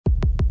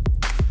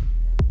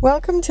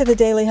Welcome to the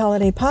Daily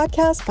Holiday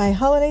Podcast by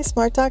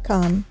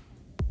HolidaySmart.com.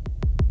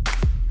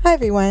 Hi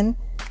everyone.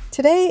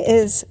 Today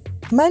is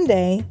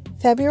Monday,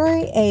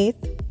 February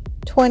 8th,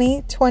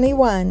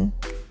 2021.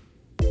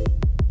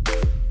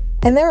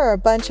 And there are a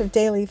bunch of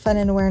daily fun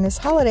and awareness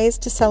holidays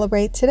to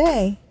celebrate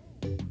today.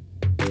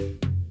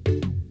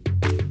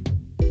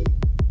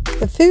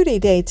 The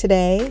foodie day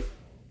today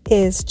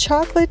is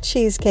Chocolate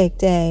Cheesecake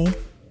Day.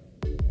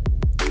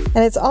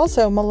 And it's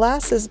also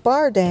Molasses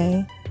Bar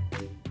Day.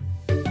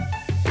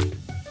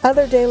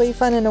 Other daily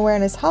fun and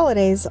awareness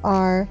holidays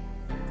are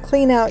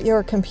Clean Out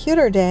Your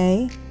Computer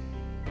Day,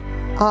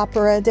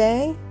 Opera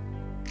Day,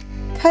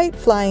 Kite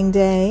Flying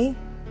Day,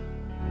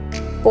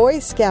 Boy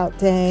Scout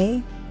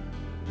Day,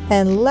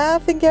 and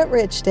Laugh and Get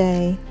Rich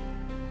Day.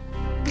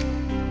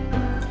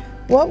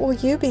 What will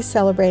you be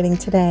celebrating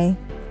today?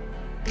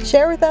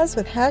 Share with us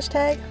with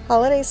hashtag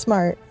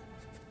HolidaySmart.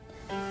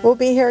 We'll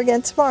be here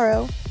again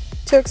tomorrow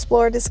to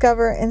explore,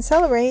 discover, and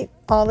celebrate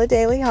all the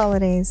daily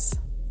holidays.